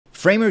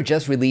Framer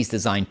just released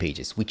design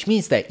pages, which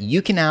means that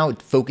you can now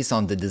focus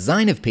on the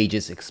design of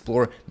pages,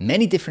 explore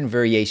many different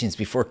variations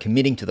before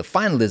committing to the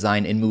final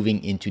design and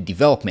moving into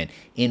development.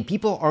 And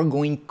people are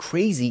going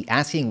crazy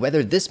asking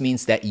whether this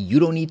means that you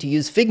don't need to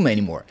use Figma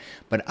anymore.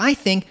 But I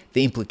think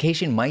the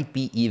implication might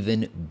be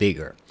even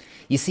bigger.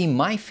 You see,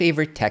 my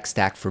favorite tech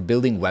stack for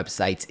building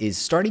websites is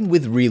starting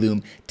with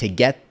Relume to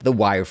get the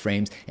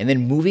wireframes and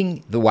then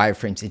moving the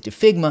wireframes into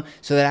Figma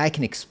so that I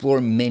can explore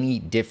many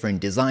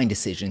different design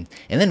decisions,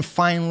 and then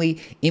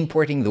finally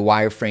importing the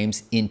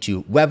wireframes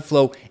into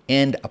Webflow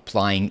and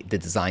applying the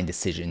design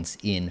decisions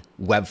in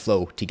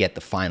Webflow to get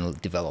the final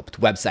developed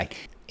website.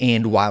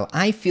 And while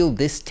I feel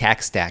this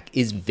tech stack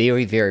is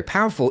very, very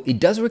powerful, it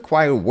does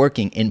require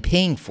working and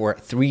paying for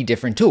 3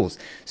 different tools.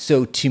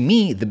 So to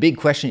me, the big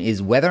question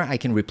is whether I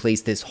can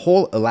replace this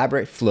whole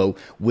elaborate flow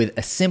with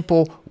a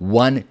simple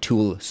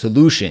one-tool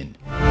solution.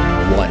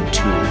 One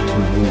tool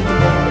to rule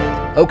them all.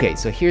 Okay,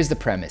 so here's the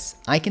premise.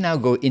 I can now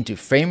go into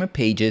Framer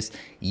pages,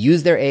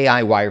 use their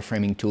AI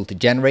wireframing tool to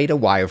generate a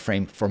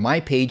wireframe for my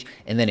page,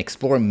 and then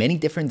explore many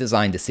different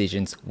design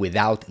decisions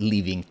without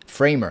leaving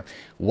Framer.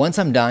 Once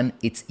I'm done,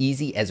 it's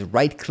easy as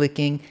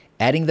right-clicking,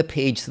 adding the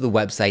page to the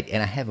website,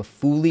 and I have a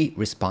fully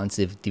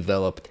responsive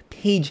developed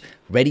page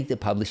ready to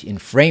publish in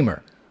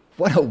Framer.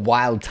 What a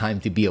wild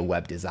time to be a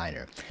web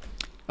designer.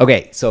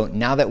 Okay, so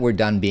now that we're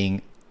done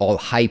being all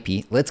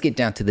hypey, let's get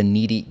down to the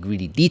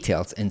nitty-gritty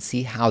details and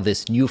see how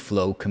this new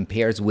flow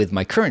compares with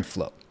my current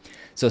flow.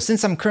 So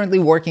since I'm currently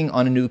working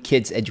on a new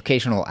kids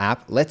educational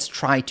app, let's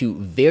try to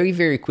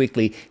very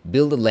quickly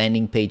build a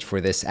landing page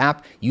for this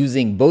app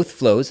using both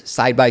flows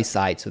side by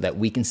side so that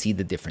we can see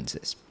the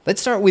differences.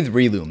 Let's start with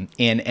Relume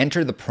and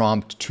enter the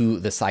prompt to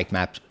the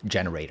sitemap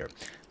generator.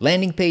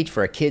 Landing page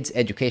for a kids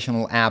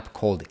educational app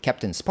called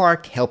Captain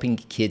Spark, helping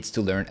kids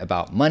to learn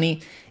about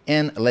money.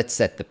 And let's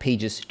set the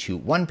pages to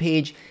one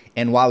page.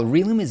 And while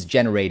Relume is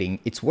generating,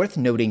 it's worth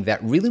noting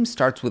that Relume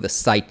starts with a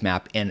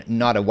sitemap and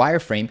not a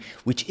wireframe,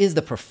 which is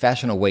the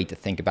professional way to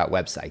think about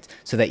websites,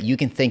 so that you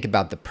can think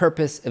about the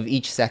purpose of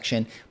each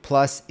section.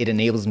 Plus, it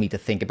enables me to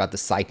think about the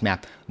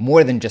sitemap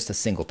more than just a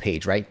single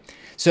page, right?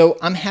 So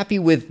I'm happy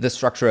with the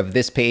structure of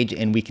this page,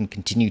 and we can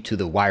continue to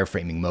the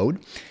wireframing mode,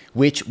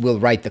 which will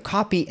write the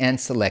copy and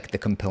select the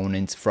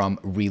components from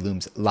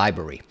Relume's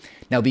library.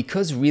 Now,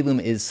 because Relume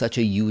is such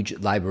a huge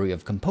library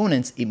of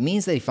components, it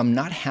means that if I'm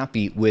not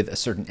happy with a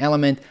certain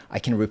element, I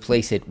can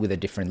replace it with a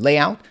different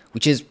layout,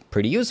 which is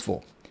pretty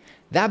useful.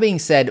 That being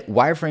said,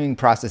 wireframing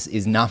process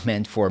is not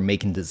meant for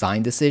making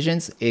design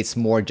decisions. It's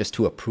more just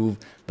to approve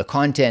the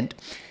content.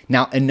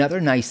 Now, another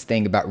nice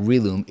thing about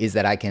Relume is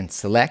that I can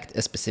select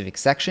a specific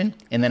section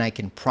and then I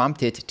can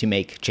prompt it to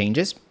make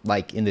changes,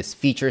 like in this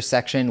feature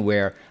section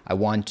where I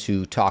want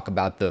to talk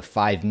about the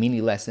 5 mini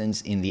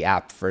lessons in the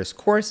app first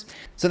course.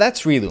 So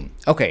that's Relume.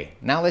 Okay,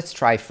 now let's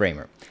try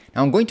Framer.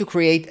 Now I'm going to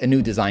create a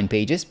new design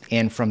pages,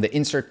 and from the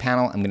insert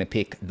panel, I'm going to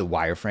pick the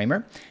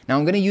wireframer. Now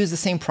I'm going to use the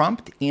same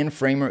prompt, and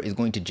Framer is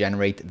going to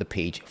generate the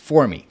page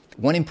for me.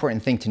 One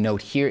important thing to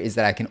note here is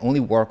that I can only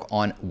work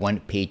on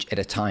one page at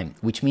a time,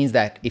 which means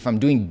that if I'm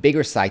doing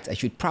bigger sites, I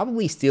should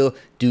probably still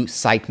do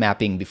site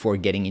mapping before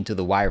getting into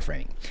the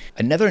wireframing.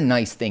 Another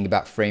nice thing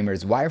about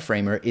Framer's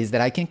wireframer is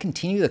that I can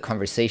continue the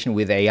conversation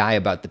with AI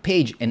about the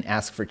page and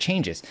ask for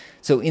changes.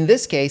 So in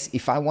this case,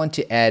 if I want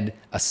to add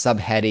a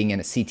subheading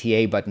and a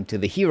CTA button to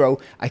the hero,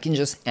 I can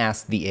just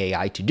ask the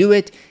AI to do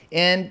it,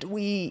 and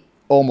we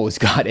almost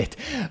got it.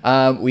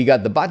 We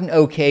got the button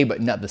okay, but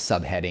not the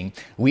subheading.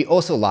 We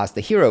also lost the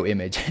hero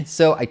image.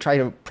 So I tried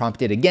to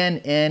prompt it again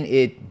and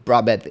it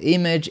brought back the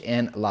image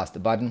and lost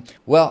the button.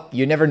 Well,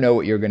 you never know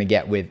what you're gonna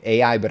get with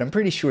AI, but I'm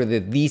pretty sure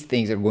that these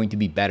things are going to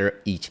be better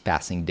each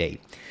passing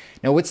day.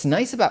 Now, what's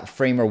nice about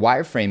Framer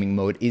wireframing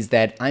mode is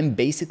that I'm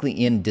basically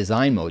in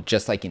design mode,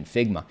 just like in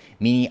Figma,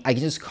 meaning I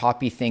can just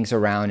copy things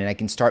around and I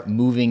can start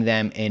moving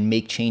them and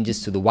make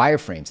changes to the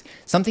wireframes,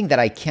 something that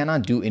I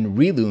cannot do in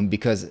Relume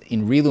because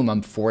in Relume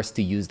I'm forced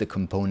to use the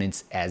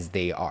components as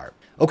they are.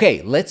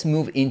 Okay, let's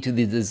move into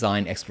the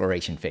design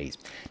exploration phase.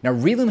 Now,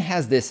 Relume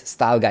has this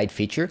style guide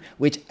feature,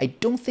 which I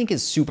don't think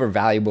is super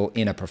valuable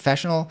in a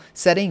professional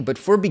setting, but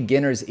for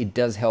beginners, it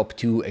does help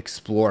to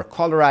explore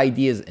color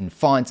ideas and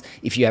fonts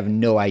if you have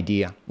no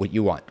idea what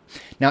you want.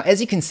 Now, as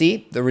you can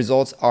see, the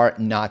results are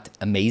not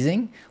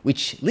amazing,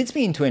 which leads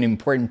me into an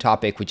important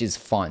topic, which is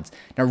fonts.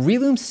 Now,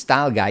 Relume's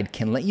style guide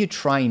can let you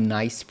try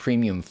nice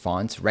premium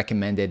fonts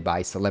recommended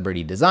by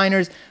celebrity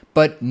designers,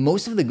 but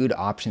most of the good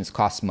options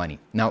cost money.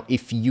 Now,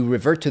 if you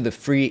revert to the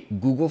free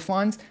Google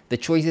fonts, the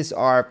choices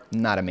are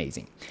not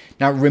amazing.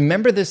 Now,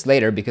 remember this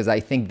later because I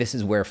think this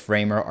is where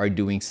Framer are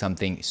doing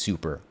something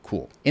super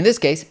cool. In this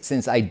case,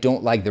 since I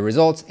don't like the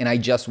results and I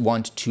just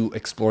want to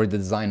explore the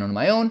design on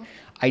my own,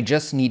 I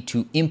just need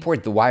to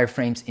import the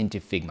wireframes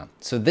into Figma.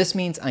 So this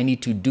means I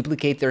need to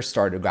duplicate their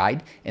starter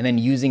guide and then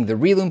using the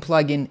Relume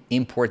plugin,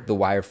 import the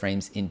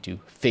wireframes into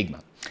Figma.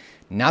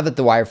 Now that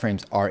the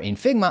wireframes are in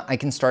Figma, I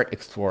can start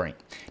exploring.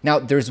 Now,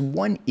 there's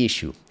one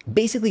issue.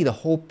 Basically, the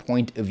whole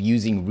point of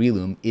using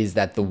Relume is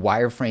that the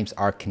wireframes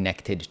are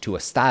connected to a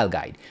style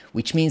guide,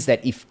 which means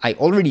that if I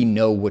already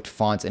know what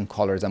fonts and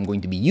colors I'm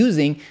going to be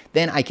using,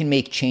 then I can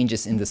make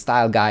changes in the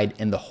style guide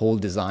and the whole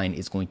design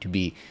is going to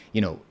be,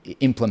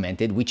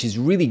 implemented, which is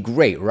really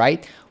great,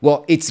 right?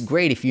 Well, it's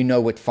great if you know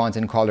what fonts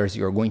and colors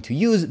you're going to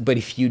use, but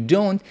if you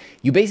don't,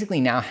 you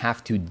basically now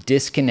have to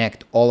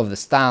disconnect all of the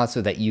styles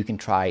so that you can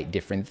try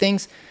different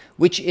things,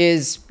 which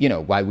is,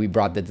 why we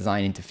brought the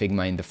design into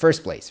Figma in the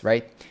first place,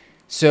 right?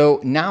 So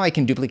now I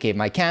can duplicate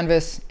my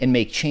canvas and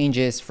make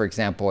changes. For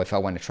example, if I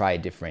want to try a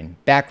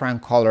different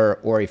background color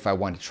or if I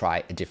want to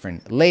try a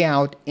different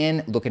layout,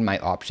 and look at my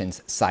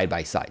options side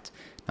by side.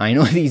 Now, I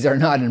know these are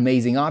not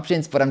amazing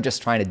options, but I'm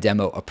just trying to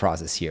demo a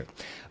process here.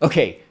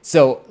 Okay,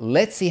 so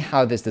let's see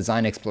how this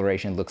design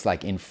exploration looks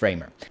like in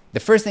Framer. The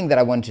first thing that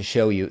I wanted to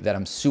show you that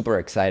I'm super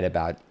excited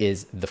about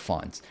is the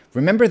fonts.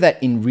 Remember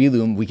that in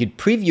Relume, we could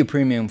preview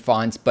premium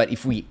fonts, but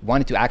if we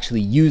wanted to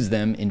actually use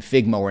them in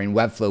Figma or in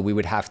Webflow, we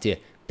would have to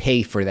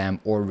pay for them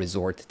or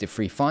resort to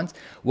free fonts.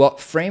 Well,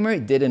 Framer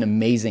did an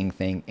amazing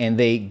thing and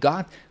they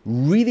got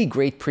really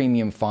great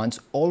premium fonts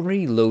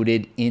already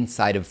loaded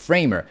inside of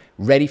Framer,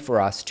 ready for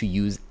us to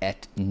use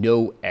at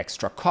no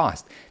extra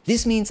cost.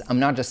 This means I'm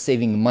not just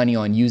saving money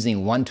on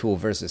using one tool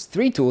versus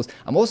 3 tools,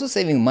 I'm also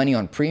saving money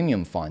on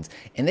premium fonts,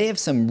 and they have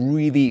some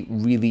really,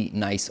 really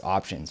nice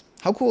options.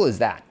 How cool is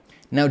that?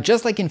 Now,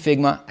 just like in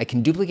Figma, I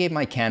can duplicate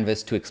my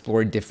canvas to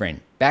explore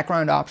different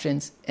background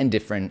options and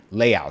different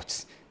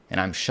layouts. And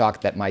I'm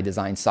shocked that my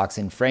design sucks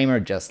in Framer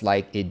just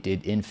like it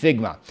did in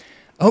Figma.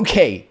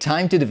 Okay,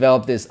 time to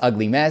develop this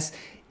ugly mess.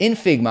 In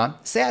Figma,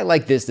 say I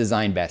like this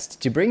design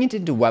best. To bring it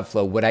into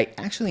Webflow, what I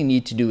actually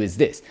need to do is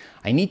this.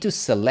 I need to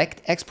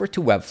select Export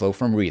to Webflow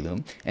from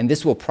Relume, and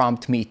this will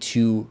prompt me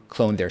to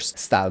clone their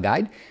style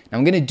guide. Now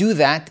I'm going to do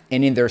that,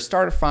 and in their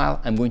starter file,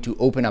 I'm going to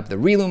open up the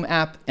Relume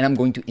app, and I'm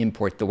going to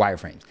import the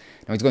wireframes.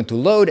 Now it's going to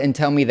load and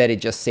tell me that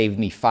it just saved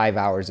me 5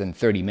 hours and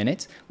 30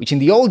 minutes, which in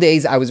the old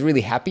days I was really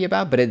happy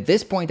about, but at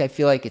this point I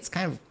feel like it's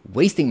kind of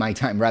wasting my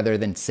time rather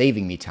than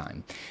saving me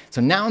time.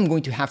 So now I'm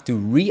going to have to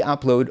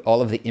re-upload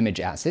all of the image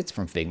assets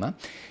from Figma.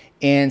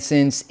 And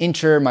since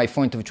Ensure, my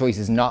font of choice,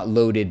 is not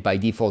loaded by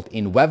default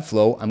in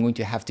Webflow, I'm going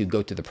to have to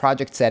go to the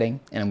project setting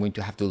and I'm going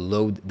to have to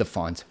load the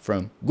fonts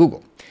from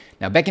Google.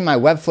 Now back in my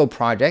Webflow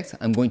project,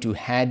 I'm going to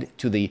head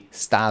to the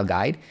style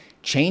guide,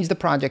 change the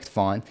project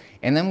font,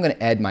 and then I'm going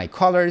to add my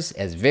colors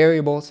as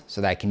variables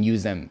so that I can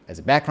use them as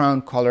a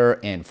background color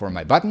and for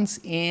my buttons.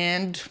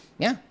 And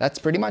yeah, that's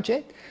pretty much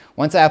it.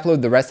 Once I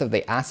upload the rest of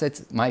the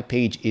assets, my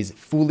page is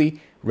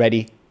fully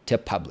ready to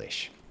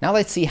publish. Now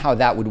let's see how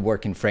that would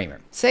work in Framer.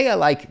 Say I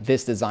like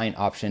this design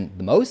option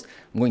the most.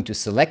 I'm going to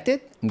select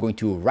it. I'm going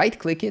to right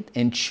click it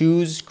and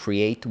choose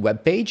Create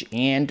Web Page,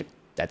 and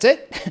that's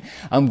it.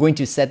 I'm going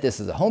to set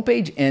this as a home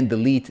page and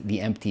delete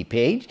the empty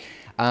page.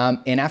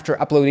 And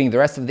after uploading the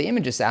rest of the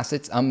images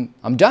assets, I'm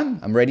done.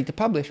 I'm ready to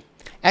publish.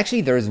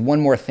 Actually, there is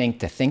one more thing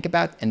to think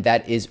about, and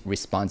that is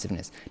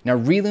responsiveness. Now,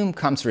 Relume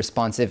comes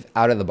responsive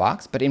out of the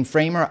box, but in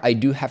Framer, I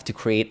do have to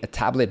create a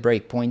tablet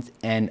breakpoint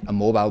and a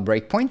mobile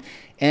breakpoint.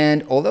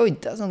 And although it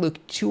doesn't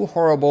look too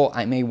horrible,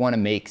 I may want to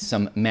make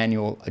some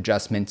manual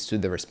adjustments to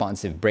the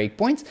responsive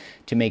breakpoints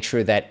to make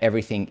sure that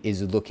everything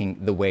is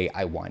looking the way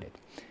I want it.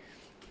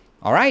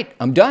 All right,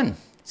 I'm done.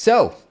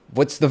 So,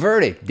 what's the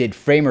verdict? Did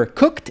Framer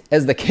cooked,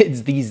 as the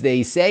kids these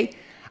days say?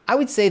 I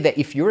would say that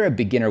if you're a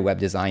beginner web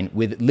design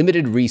with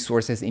limited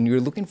resources and you're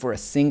looking for a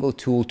single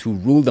tool to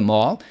rule them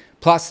all,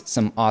 plus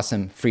some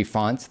awesome free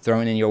fonts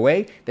thrown in your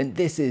way, then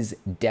this is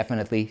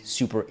definitely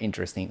super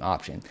interesting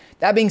option.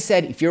 That being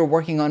said, if you're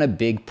working on a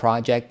big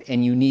project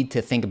and you need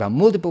to think about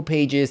multiple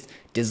pages,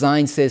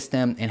 design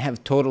system, and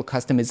have total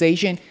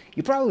customization,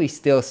 you probably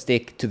still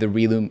stick to the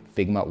Relume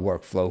Figma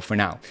workflow for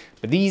now.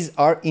 But these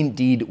are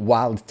indeed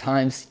wild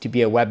times to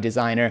be a web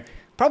designer.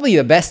 Probably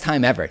the best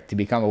time ever to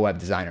become a web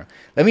designer.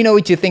 Let me know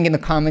what you think in the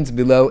comments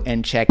below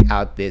and check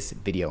out this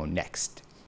video next.